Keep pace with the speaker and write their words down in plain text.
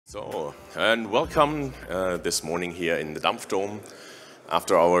And welcome this morning here in the Dampfdom.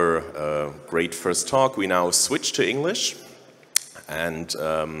 After our great first talk, we now switch to English. And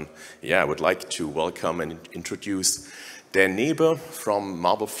I would like to welcome and introduce Dan Nebe from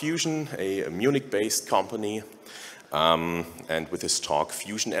Marble Fusion, a Munich-based company. And with his talk,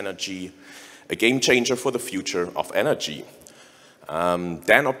 Fusion Energy, a game changer for the future of energy.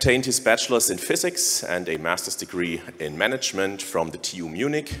 Dan obtained his bachelor's in physics and a master's degree in management from the TU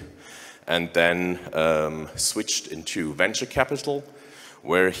Munich, and then switched into venture capital,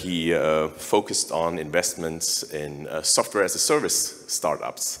 where he focused on investments in software as a service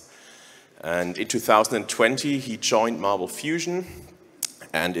startups. And in 2020, he joined Marble Fusion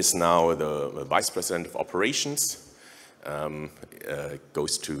and is now the vice president of operations,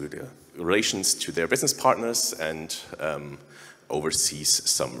 goes to the relations to their business partners and oversees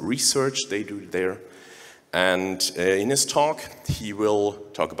some research they do there. And in his talk, he will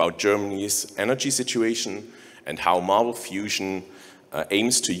talk about Germany's energy situation and how Marble Fusion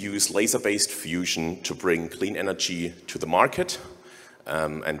aims to use laser-based fusion to bring clean energy to the market.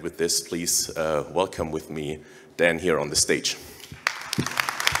 And with this, please welcome with me Dan here on the stage.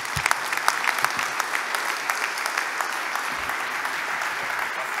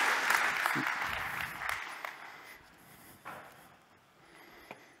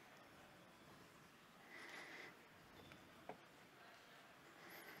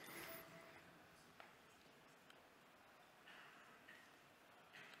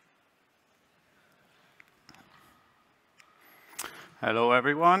 Hello,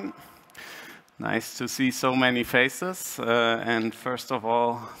 everyone. Nice to see so many faces. And first of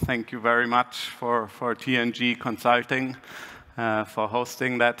all, thank you very much for TNG Consulting for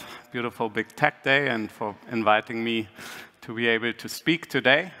hosting that beautiful big tech day and for inviting me to be able to speak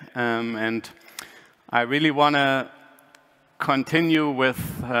today. And I really want to continue with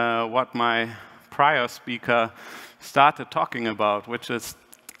what my prior speaker started talking about, which is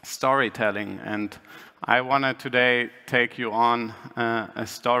storytelling. And I want to today take you on a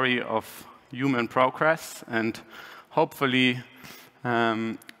story of human progress and hopefully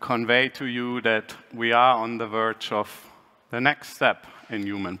convey to you that we are on the verge of the next step in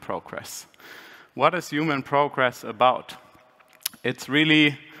human progress. What is human progress about? It's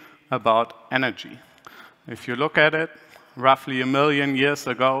really about energy. If you look at it, roughly 1 million years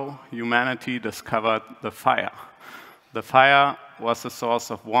ago, humanity discovered the fire. The fire was a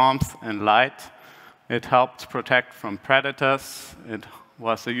source of warmth and light. It helped protect from predators. It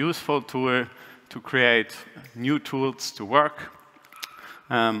was a useful tool to create new tools to work.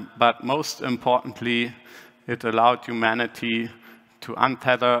 But most importantly, it allowed humanity to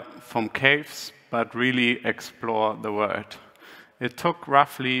untether from caves, but really explore the world. It took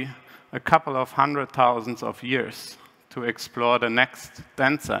roughly a couple of 100,000 of years to explore the next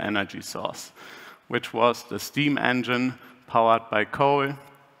denser energy source, which was the steam engine powered by coal,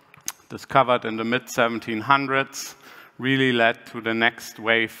 discovered in the mid-1700s, really led to the next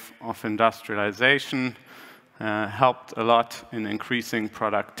wave of industrialization, helped a lot in increasing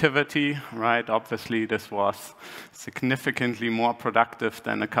productivity, right? Obviously, this was significantly more productive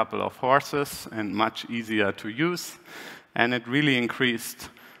than a couple of horses and much easier to use. And it really increased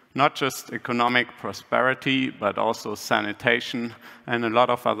not just economic prosperity, but also sanitation and a lot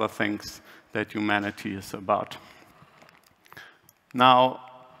of other things that humanity is about. Now,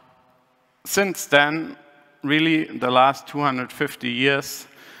 since then, really the last 250 years,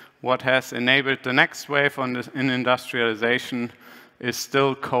 what has enabled the next wave in industrialization is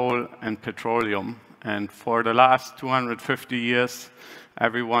still coal and petroleum. And for the last 250 years,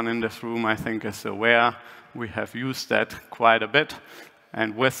 everyone in this room, I think, is aware we have used that quite a bit.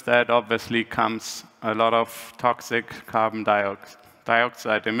 And with that, obviously, comes a lot of toxic carbon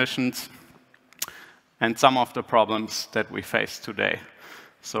dioxide emissions and some of the problems that we face today.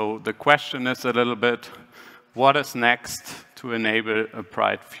 So the question is a little bit, what is next to enable a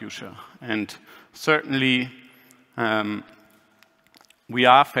bright future? And certainly, we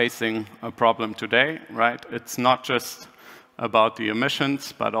are facing a problem today, right? It's not just about the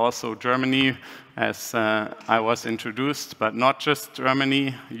emissions, but also Germany, as I was introduced, but not just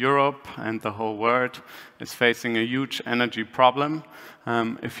Germany, Europe and the whole world is facing a huge energy problem.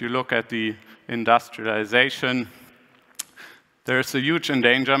 If you look at the industrialization, there's a huge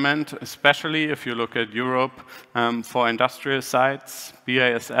endangerment, especially if you look at Europe for industrial sites.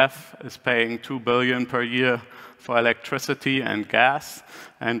 BASF is paying 2 billion per year for electricity and gas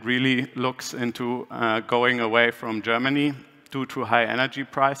and really looks into going away from Germany due to high energy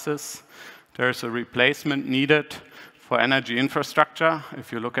prices. There's a replacement needed for energy infrastructure.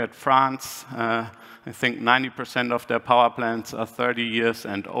 If you look at France, I think 90% of their power plants are 30 years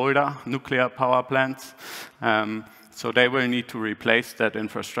and older, nuclear power plants. So they will need to replace that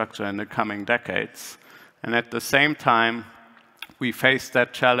infrastructure in the coming decades. And at the same time, we face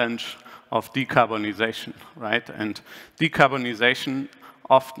that challenge of decarbonization, right? And decarbonization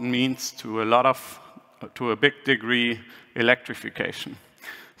often means to a big degree, electrification.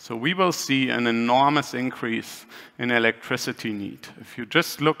 So we will see an enormous increase in electricity need. If you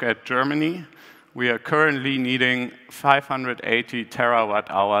just look at Germany, we are currently needing 580 terawatt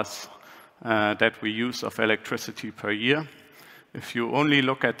hours that we use of electricity per year. If you only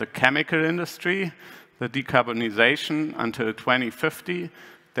look at the chemical industry, the decarbonization until 2050,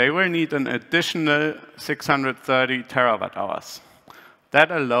 they will need an additional 630 terawatt hours.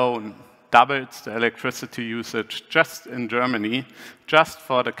 That alone doubles the electricity usage just in Germany, just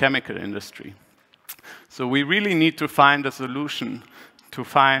for the chemical industry. So we really need to find a solution to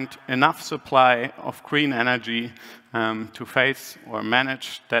find enough supply of green energy to face or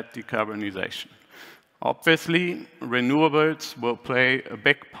manage that decarbonization. Obviously, renewables will play a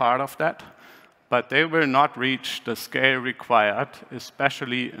big part of that, but they will not reach the scale required,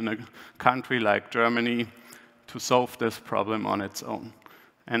 especially in a country like Germany, to solve this problem on its own.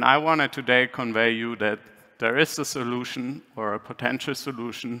 And I want to today convey you that there is a solution or a potential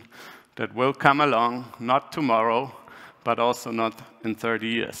solution that will come along, not tomorrow, but also not in 30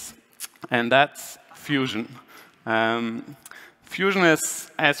 years. And that's fusion. Fusion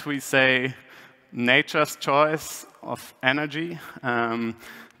is, as we say, nature's choice of energy.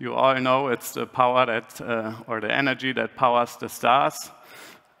 You all know it's the power that, or the energy that powers the stars.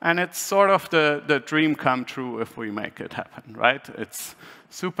 And it's sort of the dream come true if we make it happen, right? It's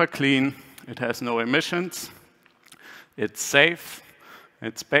super clean, it has no emissions, it's safe.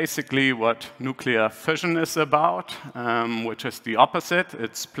 It's basically what nuclear fission is about, which is the opposite.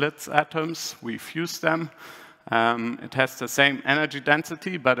 It splits atoms, we fuse them. It has the same energy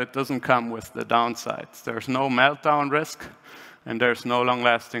density, but it doesn't come with the downsides. There's no meltdown risk, and there's no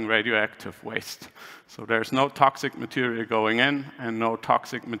long-lasting radioactive waste. So there's no toxic material going in and no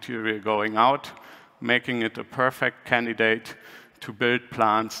toxic material going out, making it a perfect candidate to build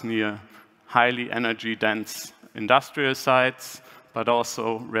plants near highly energy-dense industrial sites, but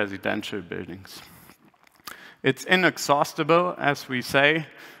also residential buildings. It's inexhaustible, as we say,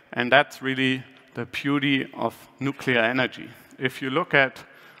 and that's really the beauty of nuclear energy. If you look at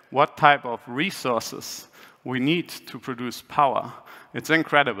what type of resources we need to produce power, it's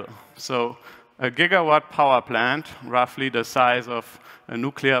incredible. So a gigawatt power plant, roughly the size of a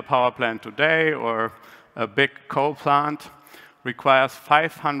nuclear power plant today or a big coal plant, requires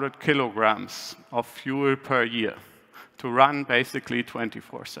 500 kilograms of fuel per year to run basically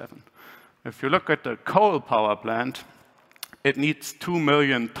 24/7. If you look at the coal power plant, it needs 2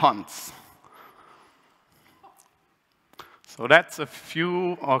 million tons. So that's a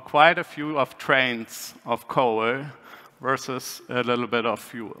few, or quite a few, of trains of coal versus a little bit of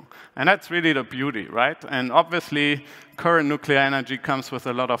fuel. And that's really the beauty, right? And obviously, current nuclear energy comes with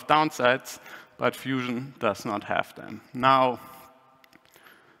a lot of downsides, but fusion does not have them. Now,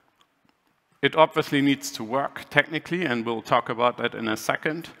 it obviously needs to work technically, and we'll talk about that in a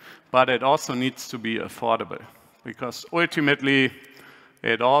second, but it also needs to be affordable, because ultimately,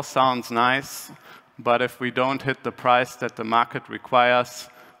 it all sounds nice, but if we don't hit the price that the market requires,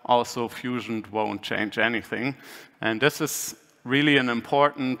 also fusion won't change anything. And this is really an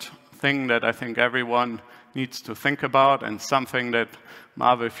important thing that I think everyone needs to think about, and something that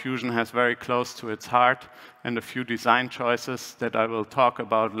Marvel Fusion has very close to its heart, and a few design choices that I will talk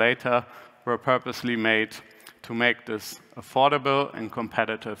about later were purposely made to make this affordable and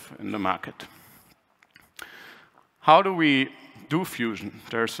competitive in the market. How do we do fusion?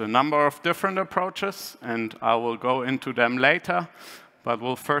 There's a number of different approaches, and I will go into them later, but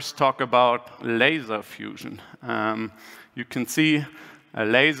we'll first talk about laser fusion. You can see a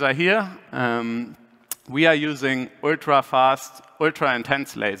laser here. We are using ultra-fast,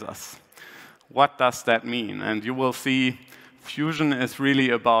 ultra-intense lasers. What does that mean? And you will see fusion is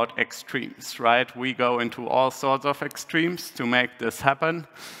really about extremes, right? We go into all sorts of extremes to make this happen.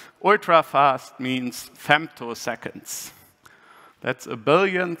 Ultra-fast means femtoseconds. That's a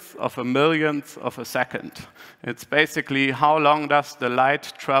billionth of a millionth of a second. It's basically how long does the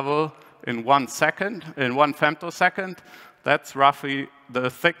light travel in 1 second, in 1 femtosecond. That's roughly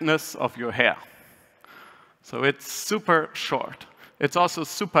the thickness of your hair. So it's super short. It's also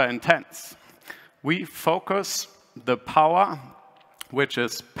super intense. We focus the power, which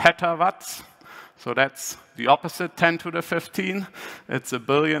is petawatts, so that's the opposite 10 to the 15. It's a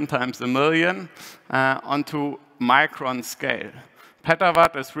billion times a million onto micron scale.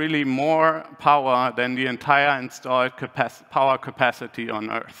 petawatt is really more power than the entire installed power capacity on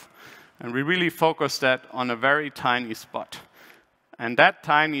Earth. And we really focus that on a very tiny spot. And that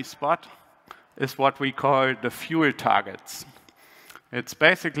tiny spot is what we call the fuel targets. It's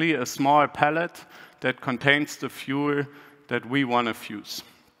basically a small pellet that contains the fuel that we want to fuse.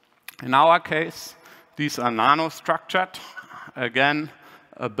 In our case, these are nanostructured. Again,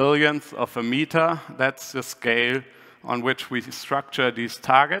 a billionth of a meter. That's the scale on which we structure these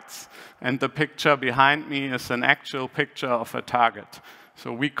targets. And the picture behind me is an actual picture of a target.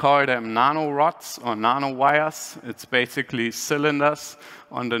 So we call them nanorods or nanowires. It's basically cylinders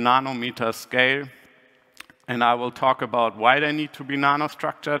on the nanometer scale. And I will talk about why they need to be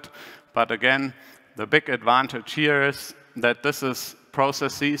nanostructured. But again, the big advantage here is that this is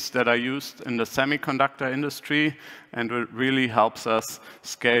processes that are used in the semiconductor industry, and it really helps us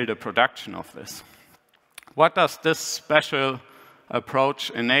scale the production of this. What does this special approach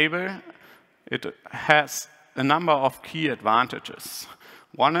enable? It has a number of key advantages.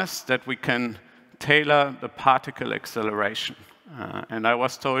 One is that we can tailor the particle acceleration. And I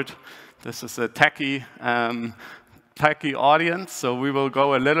was told this is a techie audience, so we will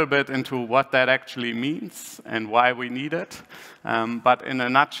go a little bit into what that actually means and why we need it. But in a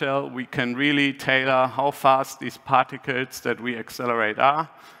nutshell, we can really tailor how fast these particles that we accelerate are,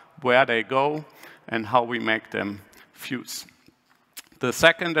 where they go, and how we make them fuse. The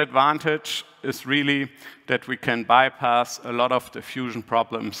second advantage is really that we can bypass a lot of the fusion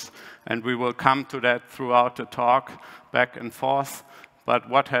problems, and we will come to that throughout the talk, back and forth. But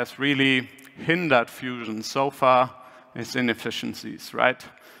what has really hindered fusion so far is inefficiencies, right?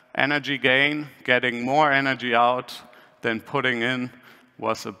 Energy gain, getting more energy out than putting in,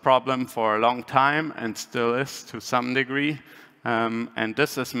 was a problem for a long time and still is to some degree. And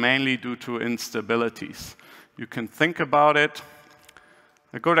this is mainly due to instabilities. You can think about it.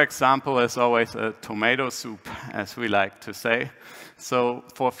 A good example is always a tomato soup, as we like to say. So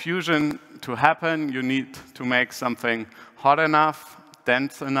for fusion to happen, you need to make something hot enough,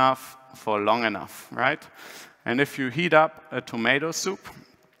 dense enough, for long enough, right? And if you heat up a tomato soup,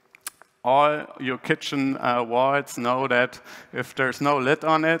 all your kitchen walls know that if there's no lid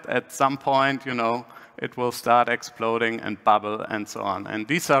on it, at some point, you know, it will start exploding and bubble and so on. And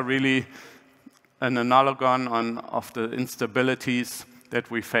these are really an analogon of the instabilities that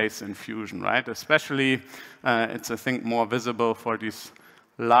we face in fusion, right? Especially, it's, I think, more visible for these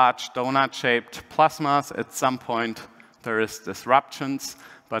large donut-shaped plasmas. At some point, there is disruptions,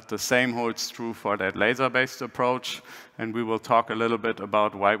 but the same holds true for that laser-based approach. And we will talk a little bit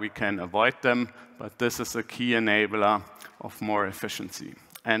about why we can avoid them, but this is a key enabler of more efficiency.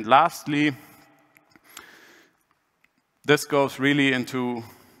 And lastly, this goes really into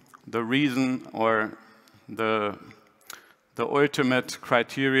the reason or the ultimate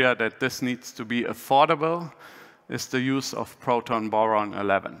criteria that this needs to be affordable is the use of proton-boron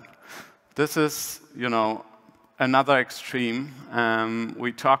 11. This is, you know, another extreme.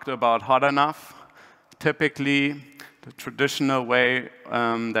 We talked about hot enough. Typically, the traditional way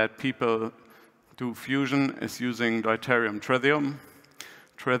that people do fusion is using deuterium-tritium.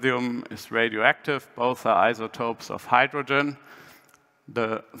 Tritium is radioactive. Both are isotopes of hydrogen.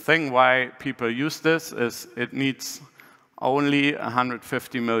 The thing why people use this is it needs only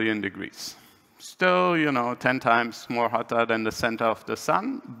 150 million degrees. Still, you know, 10 times more hotter than the center of the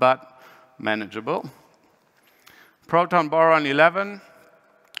sun, but manageable. Proton-boron 11,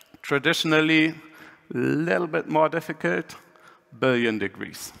 traditionally a little bit more difficult, billion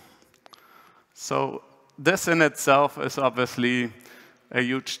degrees. So this in itself is obviously a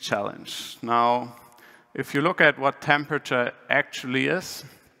huge challenge. Now, if you look at what temperature actually is,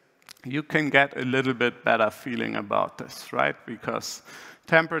 you can get a little bit better feeling about this, right? Because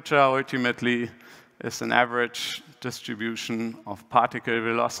temperature ultimately is an average distribution of particle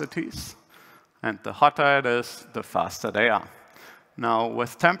velocities. And the hotter it is, the faster they are. Now,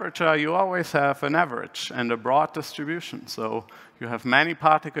 with temperature, you always have an average and a broad distribution. So you have many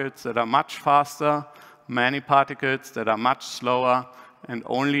particles that are much faster, many particles that are much slower, and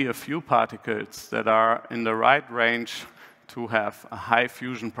only a few particles that are in the right range to have a high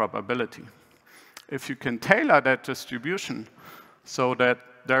fusion probability. If you can tailor that distribution so that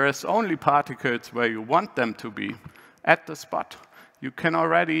there is only particles where you want them to be at the spot, you can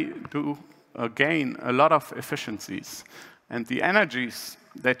already gain a lot of efficiencies. And the energies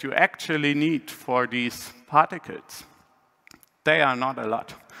that you actually need for these particles, they are not a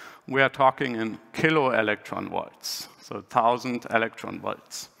lot. We are talking in kilo electron volts, so 1,000 electron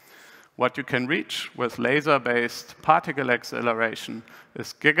volts. What you can reach with laser-based particle acceleration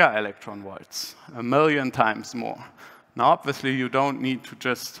is giga electron volts, 1,000,000 times more. Now, obviously, you don't need to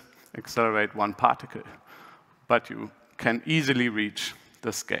just accelerate one particle, but you can easily reach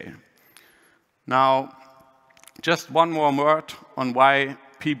the scale. Now, just one more word on why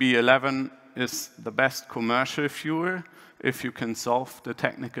PB11 is the best commercial fuel if you can solve the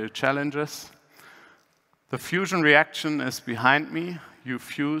technical challenges. The fusion reaction is behind me. You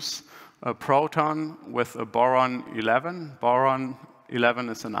fuse a proton with a boron 11. Boron 11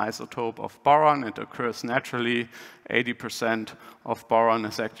 is an isotope of boron. It occurs naturally. 80% of boron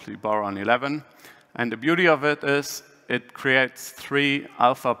is actually boron 11. And the beauty of it is it creates 3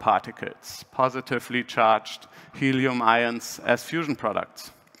 alpha particles, positively charged helium ions as fusion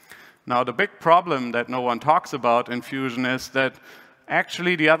products. Now, the big problem that no one talks about in fusion is that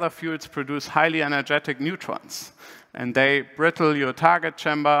actually the other fuels produce highly energetic neutrons. And they brittle your target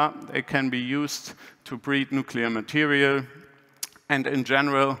chamber. They can be used to breed nuclear material. And in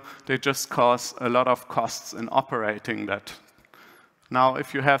general, they just cause a lot of costs in operating that. Now,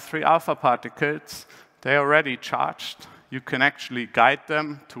 if you have 3 alpha particles, they're already charged. You can actually guide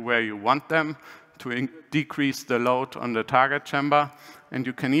them to where you want them to decrease the load on the target chamber. And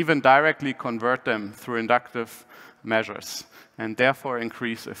you can even directly convert them through inductive measures and therefore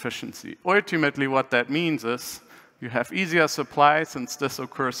increase efficiency. Ultimately, what that means is you have easier supply since this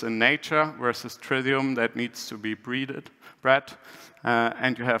occurs in nature versus tritium that needs to be bred,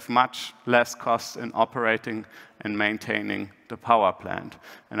 and you have much less cost in operating and maintaining the power plant.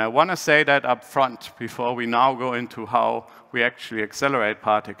 And I want to say that up front before we now go into how we actually accelerate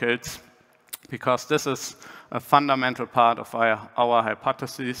particles, because this is a fundamental part of our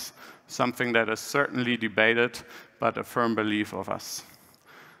hypothesis, something that is certainly debated, but a firm belief of us.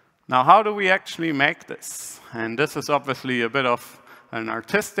 Now, how do we actually make this? And this is obviously a bit of an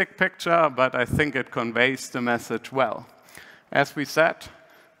artistic picture, but I think it conveys the message well. As we said,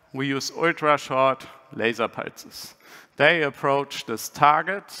 we use ultra-short laser pulses. They approach this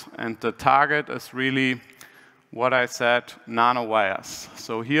target, and the target is really what I said, nanowires.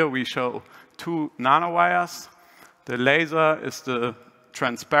 So here we show 2 nanowires. The laser is the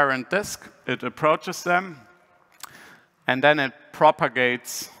transparent disk. It approaches them, and then it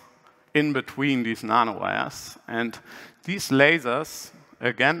propagates in between these nanowires. And these lasers,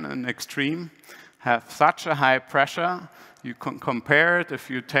 again, in extreme, have such a high pressure. You can compare it if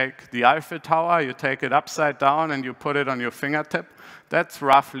you take the Eiffel Tower, you take it upside down and you put it on your fingertip. That's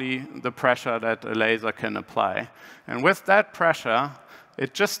roughly the pressure that a laser can apply. And with that pressure,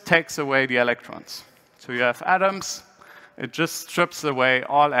 it just takes away the electrons. So you have atoms, it just strips away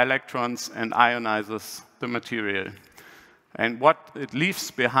all electrons and ionizes the material. And what it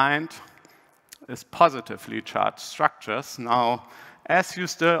leaves behind is positively charged structures. Now, as you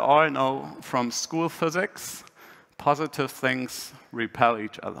still all know from school physics, positive things repel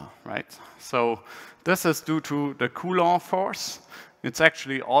each other, right? So this is due to the Coulomb force. It's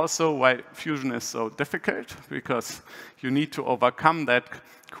actually also why fusion is so difficult, because you need to overcome that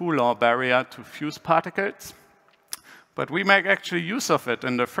Coulomb barrier to fuse particles. But we make actually use of it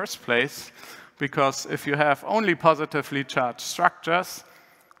in the first place, because if you have only positively charged structures,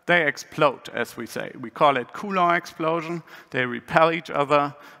 they explode, as we say. We call it Coulomb explosion. They repel each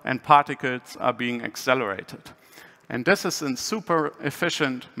other, and particles are being accelerated. And this is a super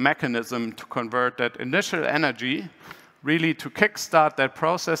efficient mechanism to convert that initial energy really to kickstart that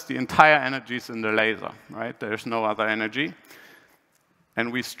process. The entire energy is in the laser, right? There's no other energy.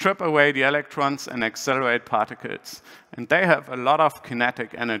 And we strip away the electrons and accelerate particles. And they have a lot of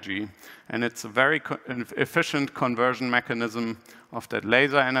kinetic energy. And it's a very efficient conversion mechanism of that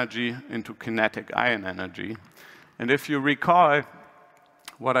laser energy into kinetic ion energy. And if you recall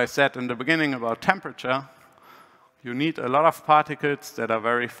what I said in the beginning about temperature, you need a lot of particles that are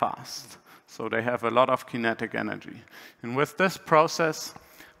very fast. So they have a lot of kinetic energy. And with this process,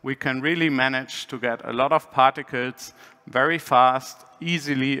 we can really manage to get a lot of particles very fast,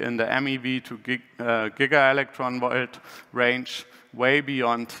 easily in the MeV to giga-electron volt range, way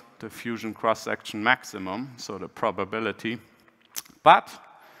beyond the fusion cross-section maximum, so the probability. But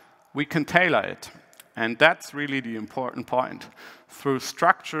we can tailor it. And that's really the important point. Through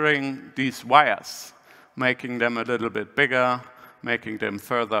structuring these wires, making them a little bit bigger, making them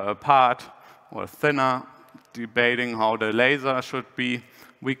further apart or thinner, debating how the laser should be,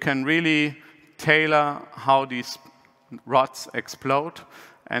 we can really tailor how these rods explode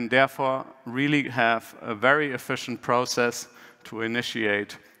and therefore really have a very efficient process to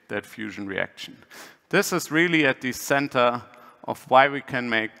initiate that fusion reaction. This is really at the center of why we can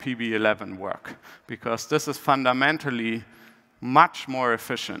make PB11 work, because this is fundamentally much more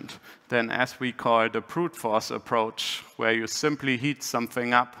efficient than, as we call, the brute force approach, where you simply heat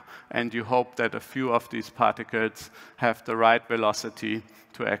something up and you hope that a few of these particles have the right velocity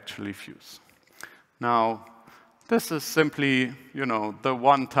to actually fuse. Now, this is simply, the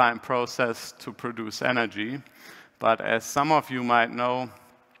one-time process to produce energy. But as some of you might know,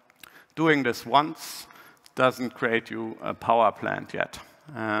 doing this once doesn't create you a power plant yet.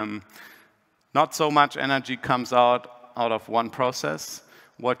 Not so much energy comes out of one process.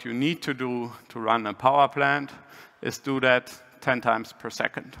 What you need to do to run a power plant is do that 10 times per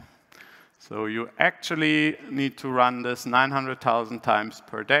second. So you actually need to run this 900,000 times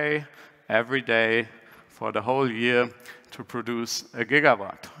per day, every day, for the whole year to produce a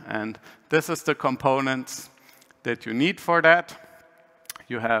gigawatt. And this is the components that you need for that.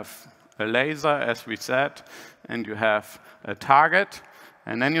 You have a laser, as we said, and you have a target.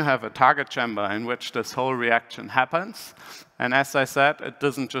 And then you have a target chamber in which this whole reaction happens. And as I said, it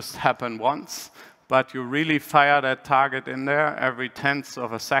doesn't just happen once, but you really fire that target in there every tenth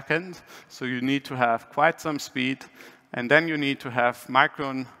of a second. So you need to have quite some speed. And then you need to have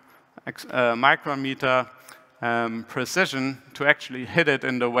micrometer precision to actually hit it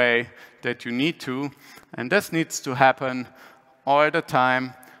in the way that you need to. And this needs to happen all the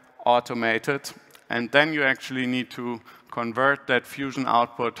time, automated. And then you actually need to convert that fusion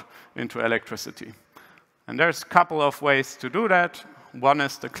output into electricity. And there's a couple of ways to do that. One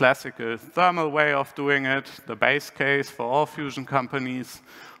is the classical thermal way of doing it, the base case for all fusion companies.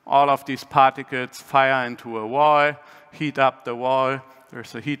 All of these particles fire into a wall, heat up the wall.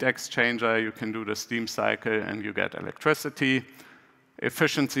 There's a heat exchanger. You can do the steam cycle, and you get electricity.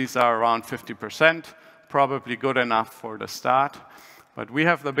 Efficiencies are around 50%, probably good enough for the start. But we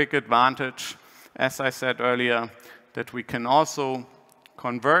have the big advantage, as I said earlier, that we can also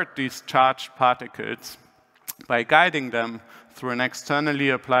convert these charged particles by guiding them through an externally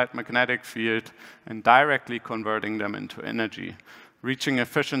applied magnetic field and directly converting them into energy, reaching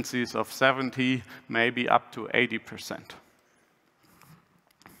efficiencies of 70, maybe up to 80%.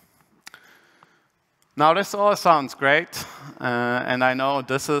 Now, this all sounds great, and I know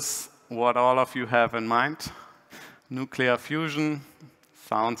this is what all of you have in mind. Nuclear fusion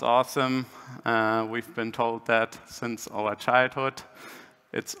sounds awesome. We've been told that since our childhood.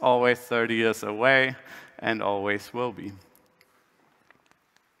 It's always 30 years away and always will be.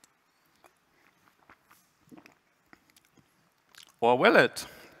 Or will it?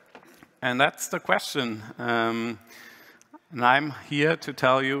 And that's the question. And I'm here to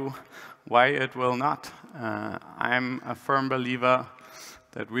tell you why it will not. I'm a firm believer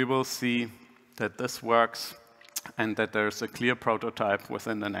that we will see that this works and that there's a clear prototype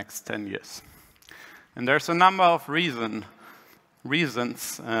within the next 10 years. And there's a number of reasons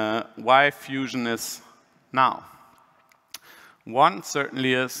why fusion is now. One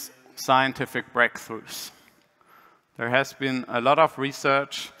certainly is scientific breakthroughs. There has been a lot of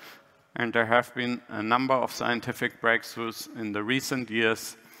research, and there have been a number of scientific breakthroughs in the recent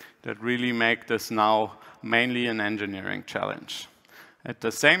years that really make this now mainly an engineering challenge. At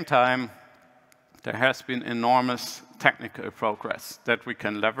the same time, there has been enormous technical progress that we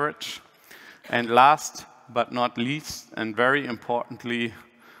can leverage. And last but not least, and very importantly,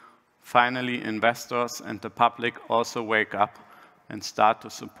 finally investors and the public also wake up and start to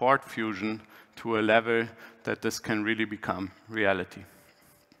support fusion to a level that this can really become reality.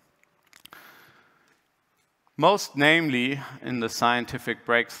 Most namely in the scientific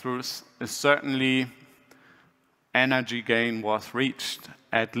breakthroughs is certainly energy gain was reached,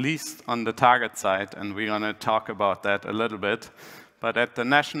 at least on the target side, and we're going to talk about that a little bit. But at the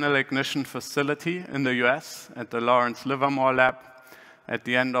National Ignition Facility in the US, at the Lawrence Livermore Lab, at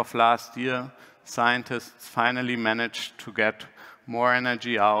the end of last year, scientists finally managed to get more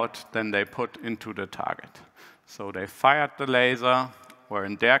energy out than they put into the target. So they fired the laser, or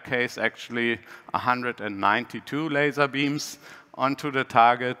in their case, actually 192 laser beams onto the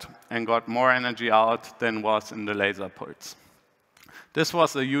target and got more energy out than was in the laser pulse. This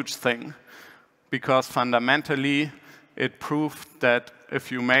was a huge thing, because fundamentally, it proved that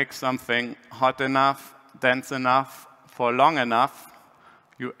if you make something hot enough, dense enough, for long enough,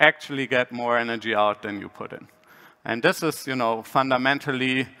 you actually get more energy out than you put in. And this is,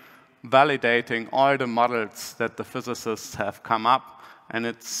 fundamentally validating all the models that the physicists have come up, and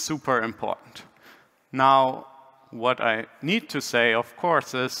it's super important. Now, what I need to say, of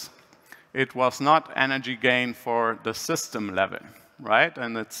course, is it was not energy gain for the system level, right?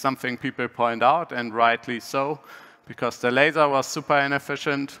 And it's something people point out, and rightly so, because the laser was super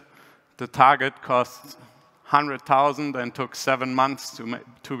inefficient. The target cost 100,000 and took 7 months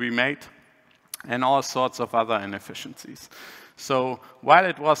to be made, and all sorts of other inefficiencies. So while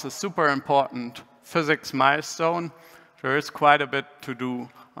it was a super important physics milestone, there is quite a bit to do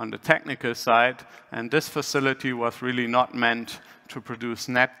on the technical side, and this facility was really not meant to produce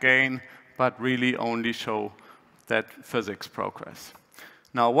net gain, but really only show that physics progress.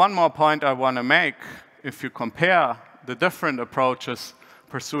 Now, one more point I want to make, if you compare the different approaches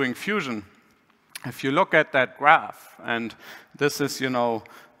pursuing fusion, if you look at that graph, and this is,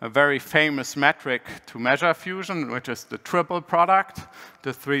 a very famous metric to measure fusion, which is the triple product,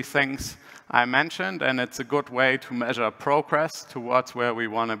 the three things I mentioned, and it's a good way to measure progress towards where we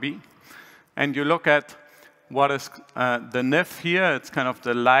want to be. And you look at what is the NIF here, it's kind of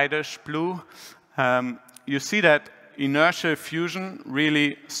the lightish blue. You see that inertial fusion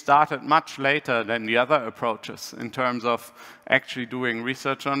really started much later than the other approaches in terms of actually doing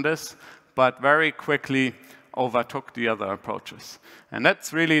research on this, but very quickly overtook the other approaches. And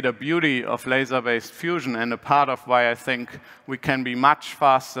that's really the beauty of laser-based fusion, and a part of why I think we can be much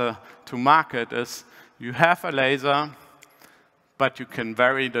faster to market is you have a laser, but you can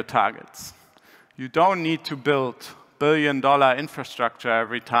vary the targets. You don't need to build billion-dollar infrastructure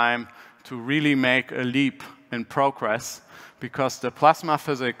every time to really make a leap in progress, because the plasma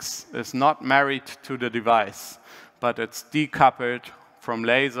physics is not married to the device, but it's decoupled from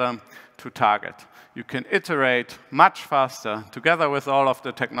laser to target. You can iterate much faster together with all of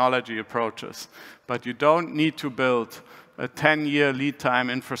the technology approaches, but you don't need to build a 10-year lead time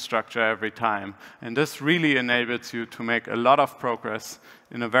infrastructure every time. And this really enables you to make a lot of progress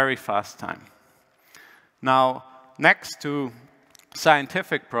in a very fast time. Now, next to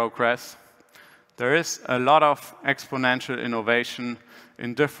scientific progress, there is a lot of exponential innovation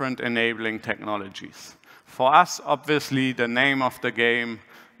in different enabling technologies. For us, obviously, the name of the game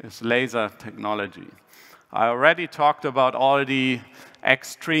is laser technology. I already talked about all the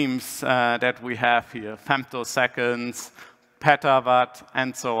extremes that we have here, femtoseconds, petawatt,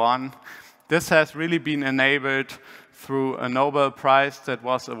 and so on. This has really been enabled through a Nobel Prize that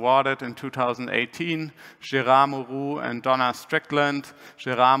was awarded in 2018, Gérard Mourou and Donna Strickland.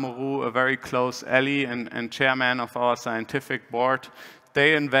 Gérard Mourou, a very close ally and chairman of our scientific board,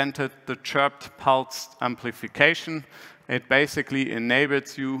 they invented the chirped pulsed amplification. It basically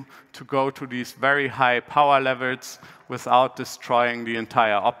enables you to go to these very high power levels without destroying the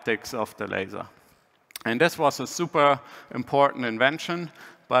entire optics of the laser. And this was a super important invention,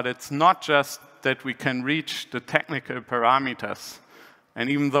 but it's not just that we can reach the technical parameters. And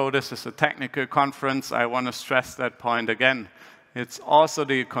even though this is a technical conference, I want to stress that point again. It's also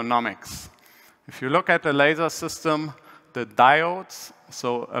the economics. If you look at the laser system, the diodes,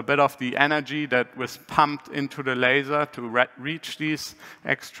 so a bit of the energy that was pumped into the laser to reach these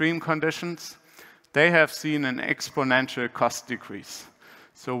extreme conditions, they have seen an exponential cost decrease.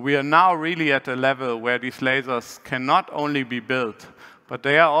 So we are now really at a level where these lasers can not only be built, but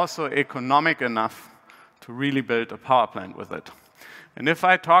they are also economic enough to really build a power plant with it. And if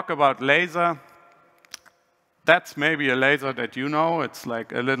I talk about laser, that's maybe a laser that you know. It's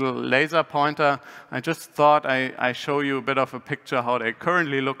like a little laser pointer. I just thought I show you a bit of a picture how they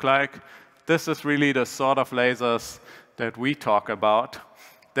currently look like. This is really the sort of lasers that we talk about.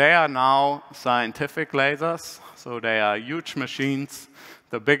 They are now scientific lasers, so they are huge machines.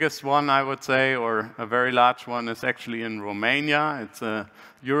 The biggest one, I would say, or a very large one, is actually in Romania. It's a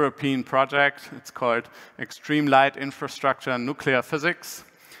European project. It's called Extreme Light Infrastructure Nuclear Physics.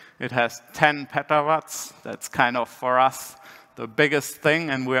 It has 10 petawatts. That's kind of, for us, the biggest thing,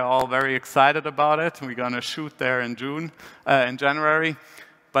 and we're all very excited about it. We're going to shoot there in January.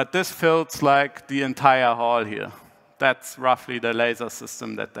 But this fills like the entire hall here. That's roughly the laser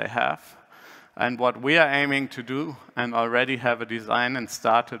system that they have. And what we are aiming to do, and already have a design and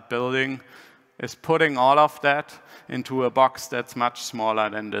started building, is putting all of that into a box that's much smaller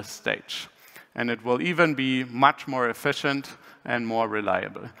than this stage. And it will even be much more efficient and more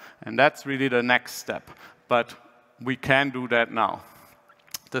reliable. And that's really the next step. But we can do that now.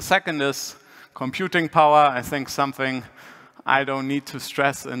 The second is computing power. I think something I don't need to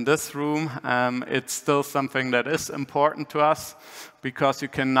stress in this room. It's still something that is important to us, because you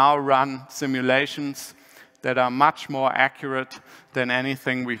can now run simulations that are much more accurate than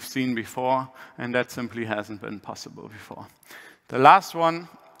anything we've seen before, and that simply hasn't been possible before. The last one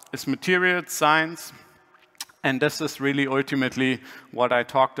is materials science, and this is really ultimately what I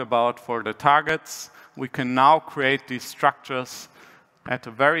talked about for the targets. We can now create these structures at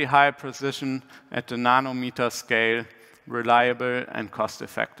a very high precision, at the nanometer scale, reliable and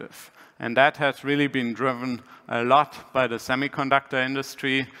cost-effective. And that has really been driven a lot by the semiconductor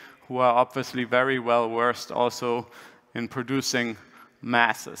industry, who are obviously very well versed also in producing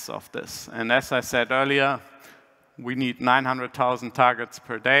masses of this. And as I said earlier, we need 900,000 targets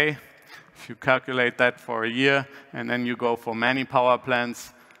per day. If you calculate that for a year, and then you go for many power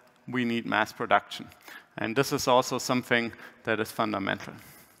plants, we need mass production. And this is also something that is fundamental.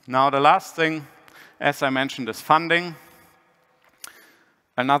 Now, the last thing, as I mentioned, is funding.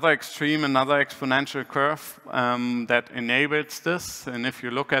 Another extreme, another exponential curve that enables this. And if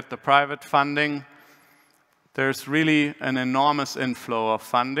you look at the private funding, there's really an enormous inflow of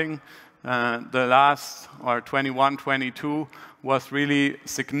funding. The last, or 21, 22, was really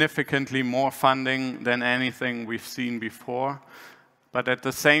significantly more funding than anything we've seen before. But at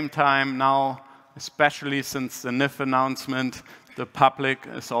the same time now, especially since the NIF announcement, the public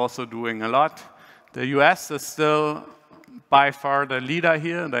is also doing a lot. The US is still by far the leader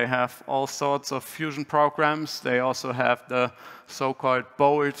here. They have all sorts of fusion programs. They also have the so-called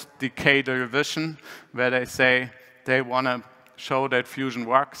bold decadal vision, where they say they want to show that fusion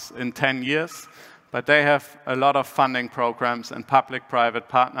works in 10 years. But they have a lot of funding programs and public-private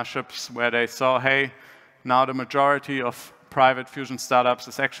partnerships where they saw, hey, now the majority of private fusion startups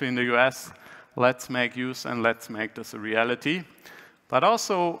is actually in the US. Let's make use and let's make this a reality. But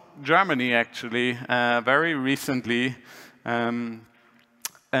also Germany actually very recently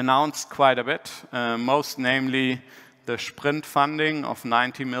announced quite a bit, most namely the Sprint funding of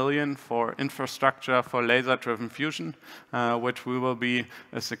 90 million for infrastructure for laser-driven fusion, which we will be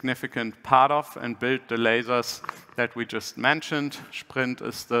a significant part of and build the lasers that we just mentioned. Sprint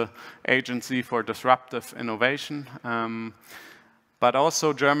is the agency for disruptive innovation. But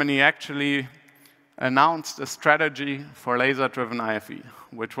also Germany actually announced a strategy for laser-driven IFE,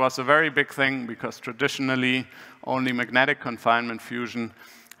 which was a very big thing because traditionally only magnetic confinement fusion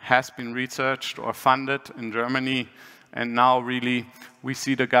has been researched or funded in Germany, and now really we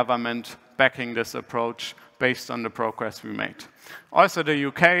see the government backing this approach based on the progress we made. Also, the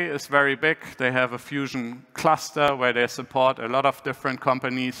UK is very big. They have a fusion cluster where they support a lot of different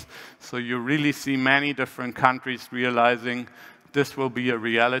companies, so you really see many different countries realizing this will be a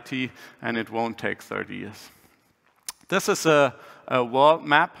reality and it won't take 30 years. This is a world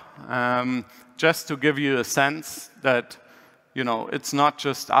map, just to give you a sense that it's not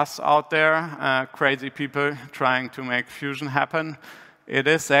just us out there, crazy people trying to make fusion happen. It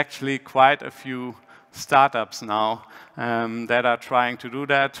is actually quite a few startups now that are trying to do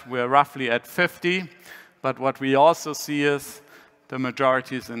that. We're roughly at 50, but what we also see is the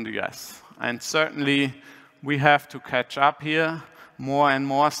majority is in the US. And certainly we have to catch up here. More and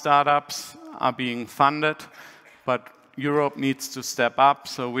more startups are being funded, but Europe needs to step up,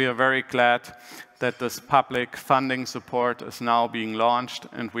 so we are very glad that this public funding support is now being launched,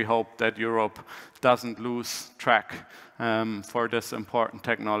 and we hope that Europe doesn't lose track for this important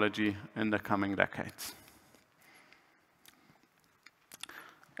technology in the coming decades.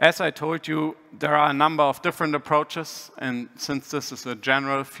 As I told you, there are a number of different approaches, and since this is a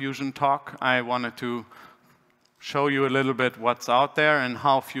general fusion talk, I wanted to show you a little bit what's out there and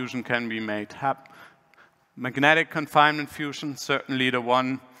how fusion can be made happen. Magnetic confinement fusion, certainly the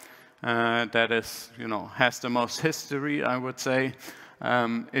one that is, has the most history, I would say.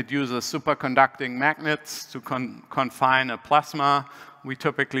 It uses superconducting magnets to confine a plasma. We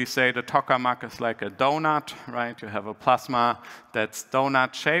typically say the tokamak is like a donut, right? You have a plasma that's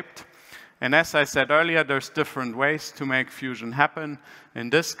donut-shaped. And as I said earlier, there's different ways to make fusion happen. In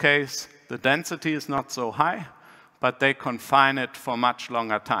this case, the density is not so high, but they confine it for much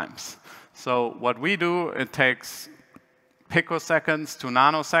longer times. So what we do, it takes picoseconds to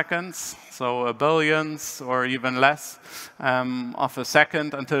nanoseconds, so a billionth or even less of a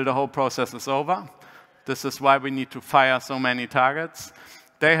second until the whole process is over. This is why we need to fire so many targets.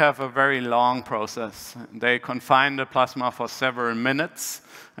 They have a very long process. They confine the plasma for several minutes,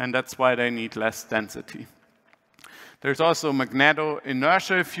 and that's why they need less density. There's also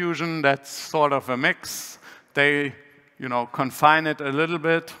magneto-inertial fusion. That's sort of a mix. They confine it a little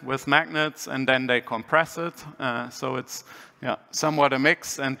bit with magnets, and then they compress it. So it's somewhat a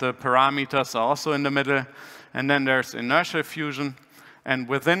mix, and the parameters are also in the middle. And then there's inertial fusion. And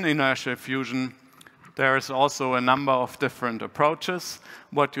within inertial fusion, there is also a number of different approaches.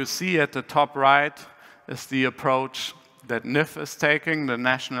 What you see at the top right is the approach that NIF is taking, the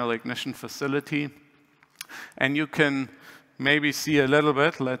National Ignition Facility. And you can maybe see a little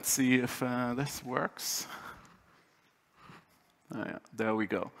bit. Let's see if this works. Yeah, there we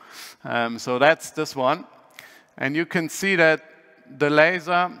go. So that's this one. And you can see that the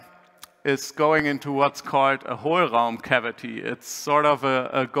laser is going into what's called a Hohlraum cavity. It's sort of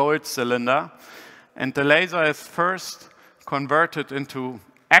a gold cylinder. And the laser is first converted into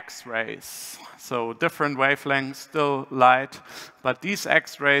X-rays. So different wavelengths, still light. But these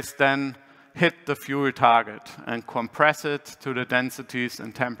X-rays then hit the fuel target and compress it to the densities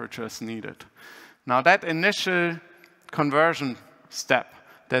and temperatures needed. Now that initial conversion step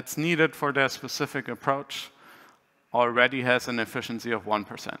that's needed for their specific approach already has an efficiency of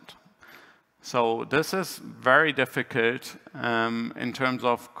 1%. So this is very difficult in terms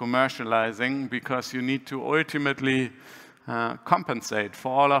of commercializing, because you need to ultimately compensate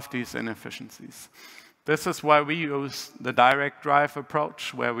for all of these inefficiencies. This is why we use the direct drive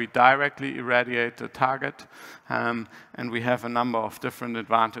approach, where we directly irradiate the target, and we have a number of different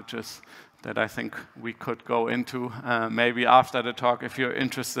advantages that I think we could go into maybe after the talk if you're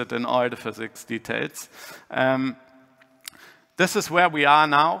interested in all the physics details. This is where we are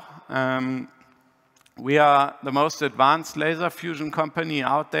now. We are the most advanced laser fusion company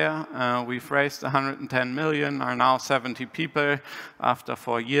out there. We've raised 110 million, are now 70 people after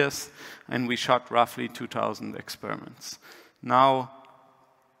 4 years, and we shot roughly 2,000 experiments. Now,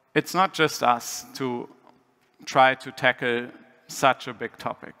 it's not just us to try to tackle such a big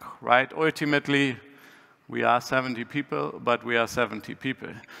topic, right? Ultimately, we are 70 people, but we are 70 people.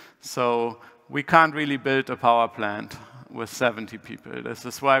 So we can't really build a power plant with 70 people. This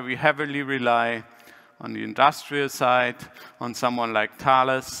is why we heavily rely on the industrial side, on someone like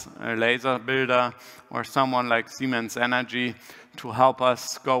Thales, a laser builder, or someone like Siemens Energy to help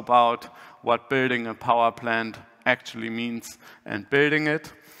us scope out what building a power plant actually means and building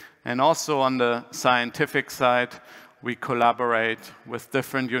it. And also on the scientific side, we collaborate with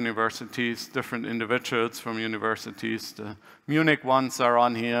different universities, different individuals from universities. The Munich ones are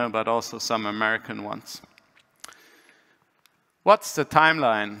on here, but also some American ones. What's the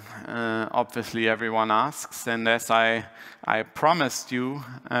timeline? Obviously, everyone asks. And as I promised you,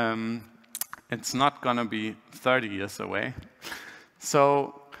 it's not going to be 30 years away.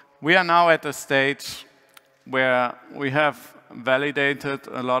 So we are now at a stage where we have validated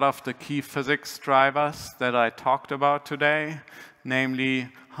a lot of the key physics drivers that I talked about today, namely,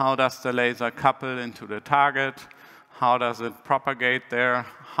 how does the laser couple into the target? How does it propagate there?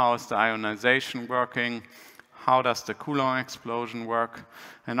 How is the ionization working? How does the Coulomb explosion work?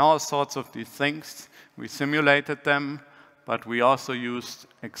 And all sorts of these things. We simulated them, but we also used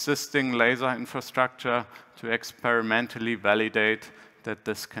existing laser infrastructure to experimentally validate that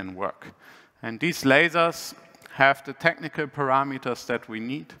this can work. And these lasers have the technical parameters that we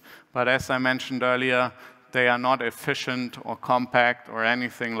need, but as I mentioned earlier, they are not efficient or compact or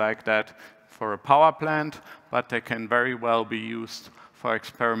anything like that for a power plant, but they can very well be used for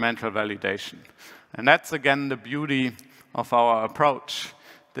experimental validation. And that's again the beauty of our approach,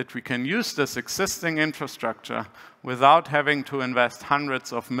 that we can use this existing infrastructure without having to invest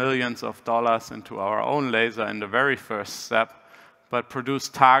hundreds of millions of dollars into our own laser in the very first step, but produce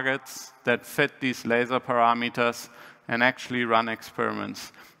targets that fit these laser parameters and actually run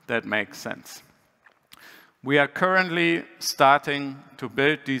experiments that make sense. We are currently starting to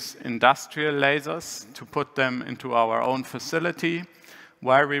build these industrial lasers to put them into our own facility,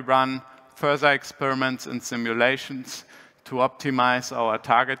 where we run further experiments and simulations to optimize our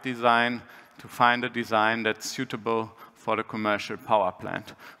target design, to find a design that's suitable for the commercial power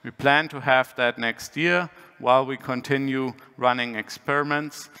plant. We plan to have that next year while we continue running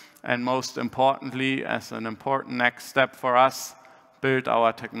experiments, and most importantly, as an important next step for us, build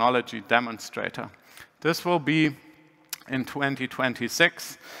our technology demonstrator. This will be in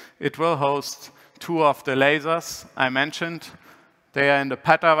 2026. It will host 2 of the lasers I mentioned. They are in the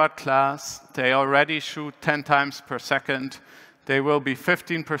petawatt class. They already shoot 10 times per second. They will be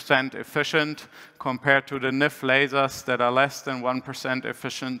 15% efficient compared to the NIF lasers that are less than 1%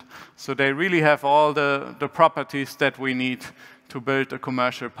 efficient. So they really have all the properties that we need to build a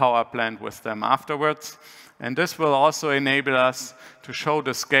commercial power plant with them afterwards. And this will also enable us to show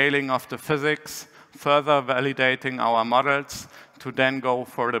the scaling of the physics, further validating our models to then go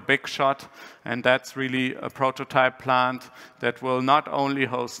for the big shot. And that's really a prototype plant that will not only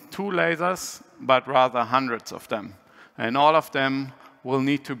host 2 lasers, but rather hundreds of them. And all of them will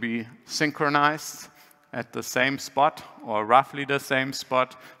need to be synchronized at the same spot, or roughly the same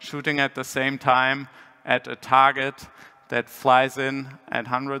spot, shooting at the same time at a target that flies in at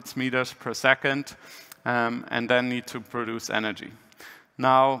hundreds meters per second, and then need to produce energy.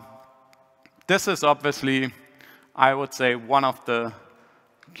 Now, this is obviously, I would say, one of the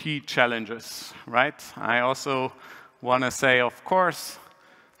key challenges, right? I also want to say, of course,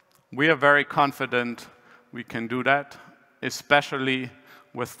 we are very confident we can do that, especially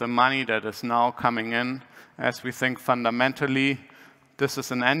with the money that is now coming in, as we think fundamentally this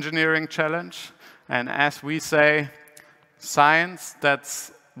is an engineering challenge. And as we say, science,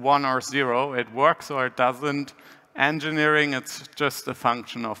 that's 1 or 0. It works or it doesn't. engineering, it's just a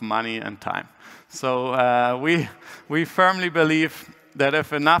function of money and time. So we firmly believe that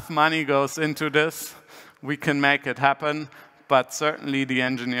if enough money goes into this, we can make it happen, but certainly the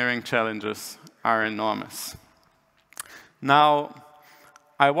engineering challenges are enormous. Now,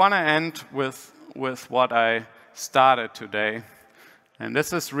 I want to end with what I started today, and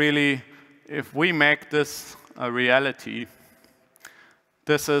this is really, if we make this a reality,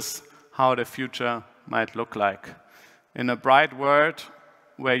 this is how the future might look like. In a bright world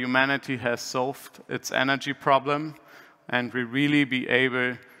where humanity has solved its energy problem and we really be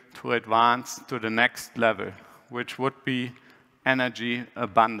able to advance to the next level, which would be energy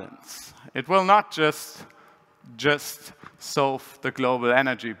abundance. It will not just solve the global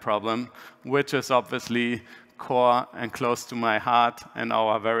energy problem, which is obviously core and close to my heart and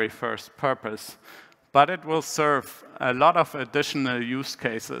our very first purpose, but it will serve a lot of additional use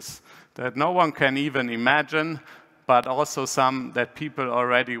cases that no one can even imagine, but also some that people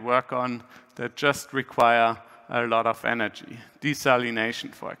already work on that just require a lot of energy.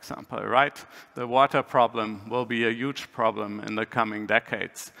 Desalination, for example, right? The water problem will be a huge problem in the coming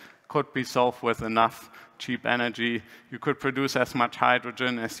decades. Could be solved with enough cheap energy. You could produce as much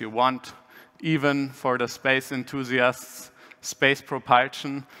hydrogen as you want. Even for the space enthusiasts, space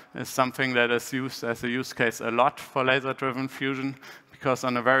propulsion is something that is used as a use case a lot for laser-driven fusion, because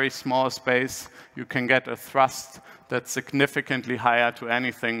on a very small space, you can get a thrust that's significantly higher to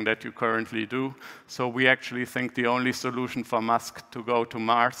anything that you currently do. So we actually think the only solution for Musk to go to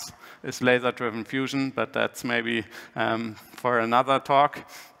Mars is laser-driven fusion, but that's maybe for another talk.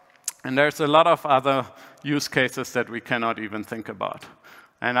 And there's a lot of other use cases that we cannot even think about.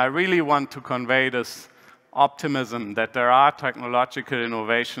 And I really want to convey this optimism that there are technological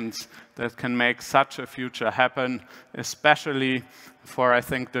innovations that can make such a future happen, especially for, I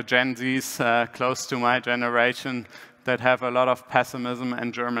think, the Gen Zs close to my generation that have a lot of pessimism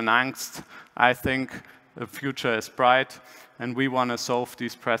and German angst. I think the future is bright, and we want to solve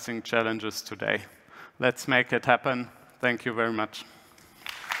these pressing challenges today. Let's make it happen. Thank you very much.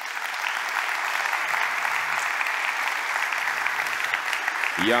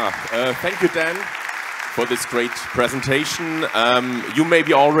 Yeah, thank you, Dan, for this great presentation. You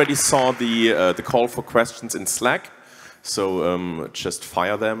maybe already saw the call for questions in Slack, so just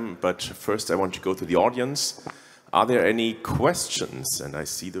fire them. But first, I want to go to the audience. Are there any questions? And I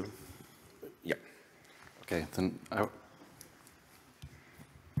see the, yeah. Okay, then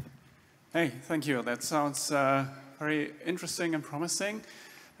Hey, thank you. That sounds very interesting and promising.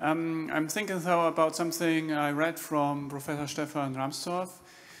 I'm thinking, though, about something I read from Professor Stefan Ramsdorff,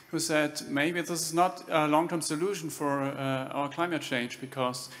 who said maybe this is not a long-term solution for our climate change,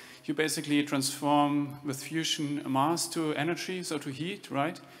 because you basically transform with fusion mass to energy, so to heat,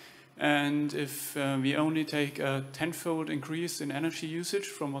 right? And if we only take a 10-fold increase in energy usage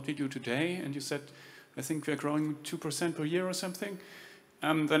from what we do today, and you said, I think we're growing 2% per year or something,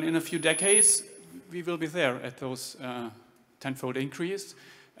 then in a few decades, we will be there at those 10-fold increase.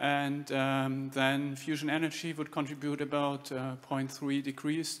 And then fusion energy would contribute about 0.3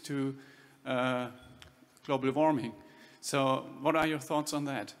 degrees to global warming. So what are your thoughts on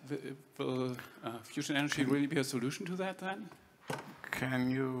that? Will fusion energy really be a solution to that then?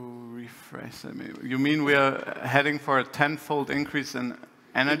 Can you rephrase that? You mean we are heading for a 10-fold increase in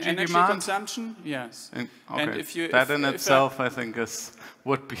energy demand? Consumption, yes. Okay. And if you, that in itself, I think,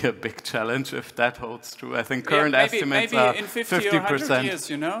 would be a big challenge if that holds true. I think current estimates are 50%. Maybe in 50 or 100 years,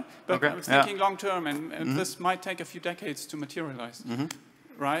 you know? But okay. I'm thinking long term, and this might take a few decades to materialize,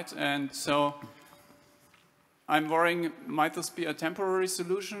 right? And so I'm worrying, might this be a temporary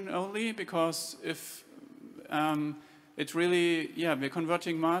solution only? Because if it really, we're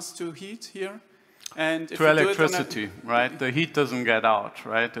converting mass to heat here. And if to electricity, right? The heat doesn't get out,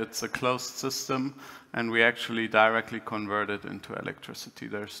 right? It's a closed system, and we actually directly convert it into electricity.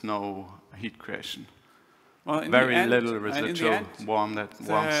 There's no heat creation. Well, very little residual warmth that goes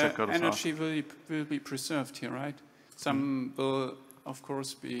off. Energy will be preserved here, right? Some will, of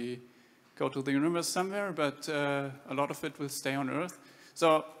course, go to the universe somewhere, but a lot of it will stay on Earth.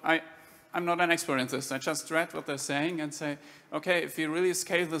 So I'm not an expert in this. I just read what they're saying and say, okay, if we really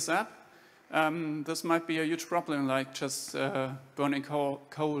scale this up, this might be a huge problem, like just burning coal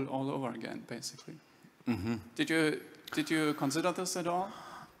all over again, basically. Did you consider this at all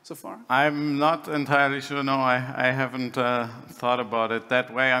so far? I'm not entirely sure. No, I haven't thought about it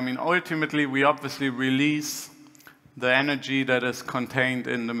that way. I mean, ultimately, we obviously release the energy that is contained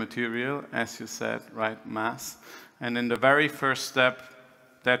in the material, as you said, right, mass. And in the very first step,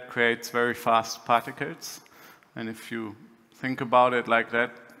 that creates very fast particles. And if you think about it like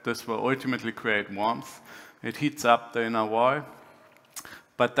that, this will ultimately create warmth. it heats up the inner wall.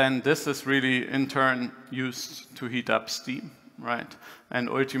 But then this is really, in turn, used to heat up steam, right? And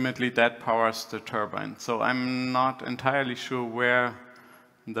ultimately, that powers the turbine. So I'm not entirely sure where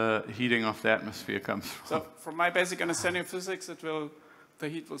the heating of the atmosphere comes from. So from my basic understanding of physics, the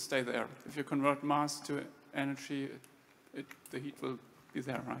heat will stay there. If you convert mass to energy, the heat will be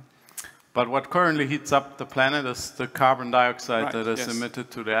there, right? But what currently heats up the planet is the carbon dioxide that is emitted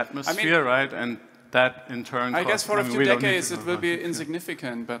to the atmosphere, right? And that in turn, I guess for a few decades it will be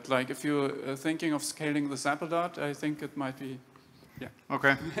insignificant, but like if you're thinking of scaling the sample dot, I think it might be, yeah.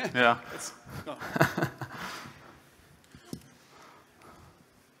 Okay, yeah.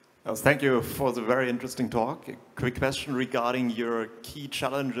 Thank you for the very interesting talk. A quick question regarding your key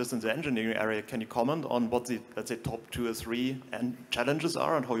challenges in the engineering area. Can you comment on what the, let's say, top 2 or 3 challenges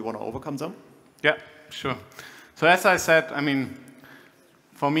are and how you want to overcome them? Yeah, sure. So as I said, I mean,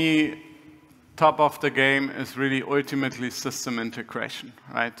 for me, top of the game is really ultimately system integration,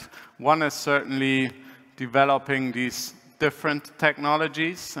 right? One is certainly developing these different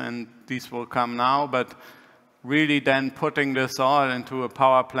technologies, and these will come now, but really then putting this all into a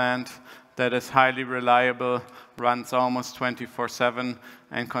power plant that is highly reliable, runs almost 24/7,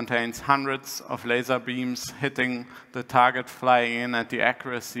 and contains hundreds of laser beams hitting the target, flying in at the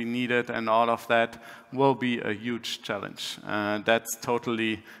accuracy needed, and all of that will be a huge challenge. That's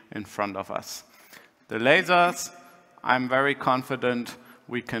totally in front of us. The lasers, I'm very confident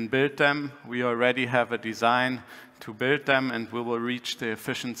we can build them. We already have a design to build them, and we will reach the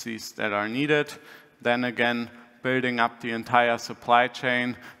efficiencies that are needed. Then again, building up the entire supply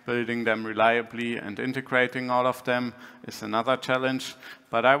chain, building them reliably and integrating all of them is another challenge.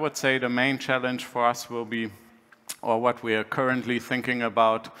 But I would say the main challenge for us will be, or what we are currently thinking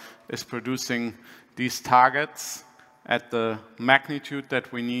about, is producing these targets at the magnitude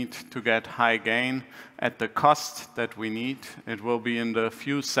that we need to get high gain, at the cost that we need. It will be in the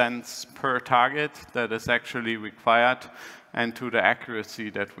few cents per target that is actually required, and to the accuracy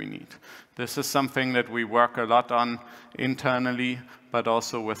that we need. This is something that we work a lot on internally, but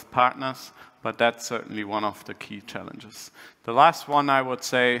also with partners, but that's certainly one of the key challenges. The last one, I would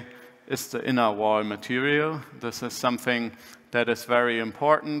say, is the inner wall material. This is something that is very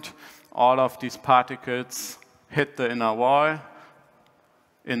important. All of these particles hit the inner wall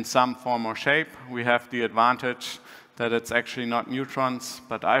in some form or shape. We have the advantage that it's actually not neutrons,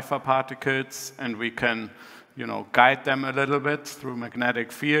 but alpha particles, and we can guide them a little bit through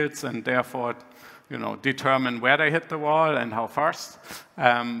magnetic fields, and therefore, determine where they hit the wall and how fast.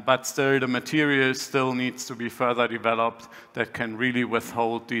 But still, the material still needs to be further developed that can really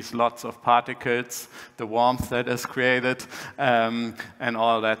withhold these lots of particles, the warmth that is created, and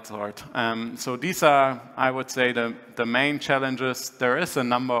all that sort. So these are, I would say, the main challenges. There is a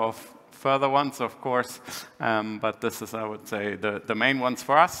number of further ones, of course, but this is, I would say, the main ones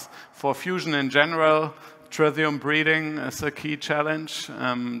for us. For fusion in general, tritium breeding is a key challenge.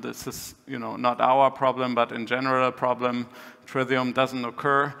 This is, not our problem, but in general a problem. Tritium doesn't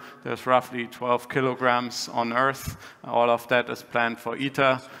occur. There's roughly 12 kilograms on Earth. All of that is planned for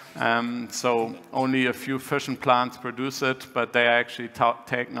ITER. So only a few fission plants produce it, but they are actually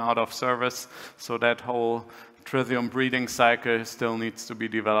taken out of service. So that whole tritium breeding cycle still needs to be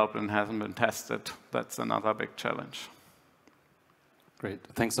developed and hasn't been tested. That's another big challenge. Great,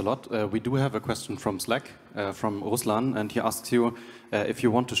 thanks a lot. We do have a question from Slack, from Ruslan, and he asks you if you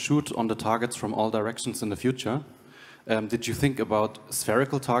want to shoot on the targets from all directions in the future, did you think about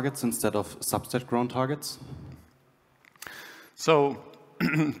spherical targets instead of substrate-grown targets? So,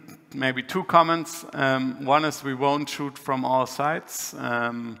 maybe 2 comments. One is we won't shoot from all sides.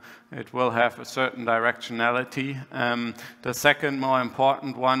 It will have a certain directionality. The second more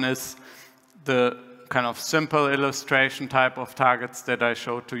important one is the kind of simple illustration type of targets that I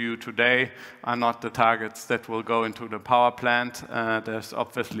showed to you today are not the targets that will go into the power plant. There's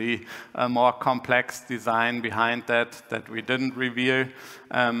obviously a more complex design behind that we didn't reveal.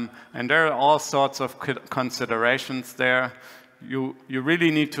 And there are all sorts of considerations there. You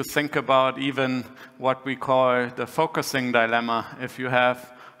really need to think about even what we call the focusing dilemma. If you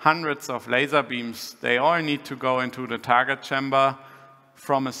have hundreds of laser beams, they all need to go into the target chamber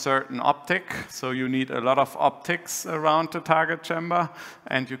from a certain optic, so you need a lot of optics around the target chamber,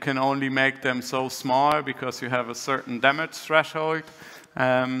 and you can only make them so small because you have a certain damage threshold,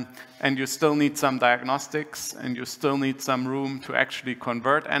 and you still need some diagnostics, and you still need some room to actually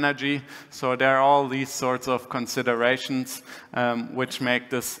convert energy. So there are all these sorts of considerations which make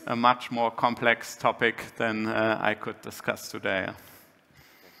this a much more complex topic than I could discuss today.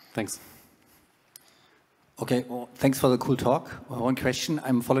 Thanks. Okay, well, thanks for the cool talk. One question,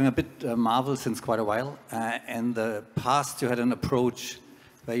 I'm following a bit Marvel since quite a while. In the past, you had an approach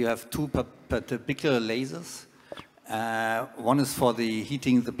where you have two particular lasers. One is for the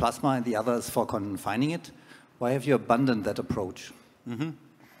heating the plasma and the other is for confining it. Why have you abandoned that approach?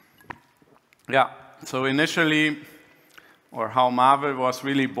 Yeah, so initially, or how Marvel was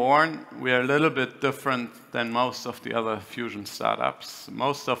really born, we are a little bit different than most of the other fusion startups.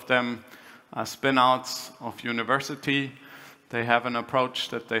 Most of them are spin-outs of university. They have an approach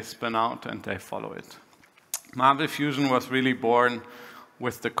that they spin out and they follow it. Marvel Fusion was really born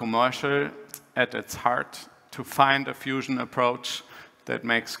with the commercial at its heart to find a fusion approach that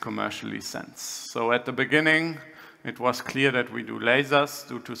makes commercially sense. So at the beginning, it was clear that we do lasers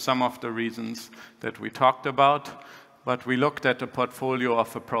due to some of the reasons that we talked about, but we looked at a portfolio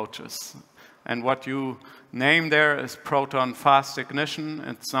of approaches. And what you name there is proton fast ignition.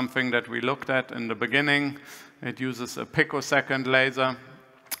 It's something that we looked at in the beginning. It uses a picosecond laser,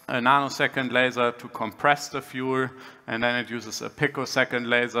 a nanosecond laser to compress the fuel, and then it uses a picosecond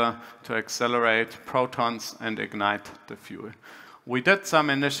laser to accelerate protons and ignite the fuel. We did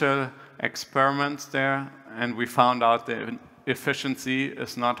some initial experiments there, and we found out the efficiency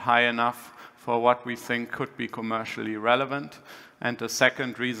is not high enough for what we think could be commercially relevant. And the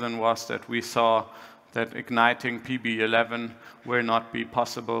second reason was that we saw that igniting PB11 will not be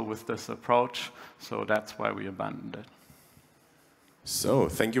possible with this approach, so that's why we abandoned it. So,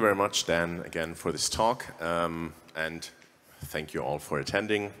 thank you very much, Dan, again for this talk, and thank you all for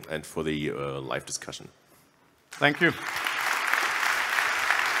attending and for the live discussion. Thank you.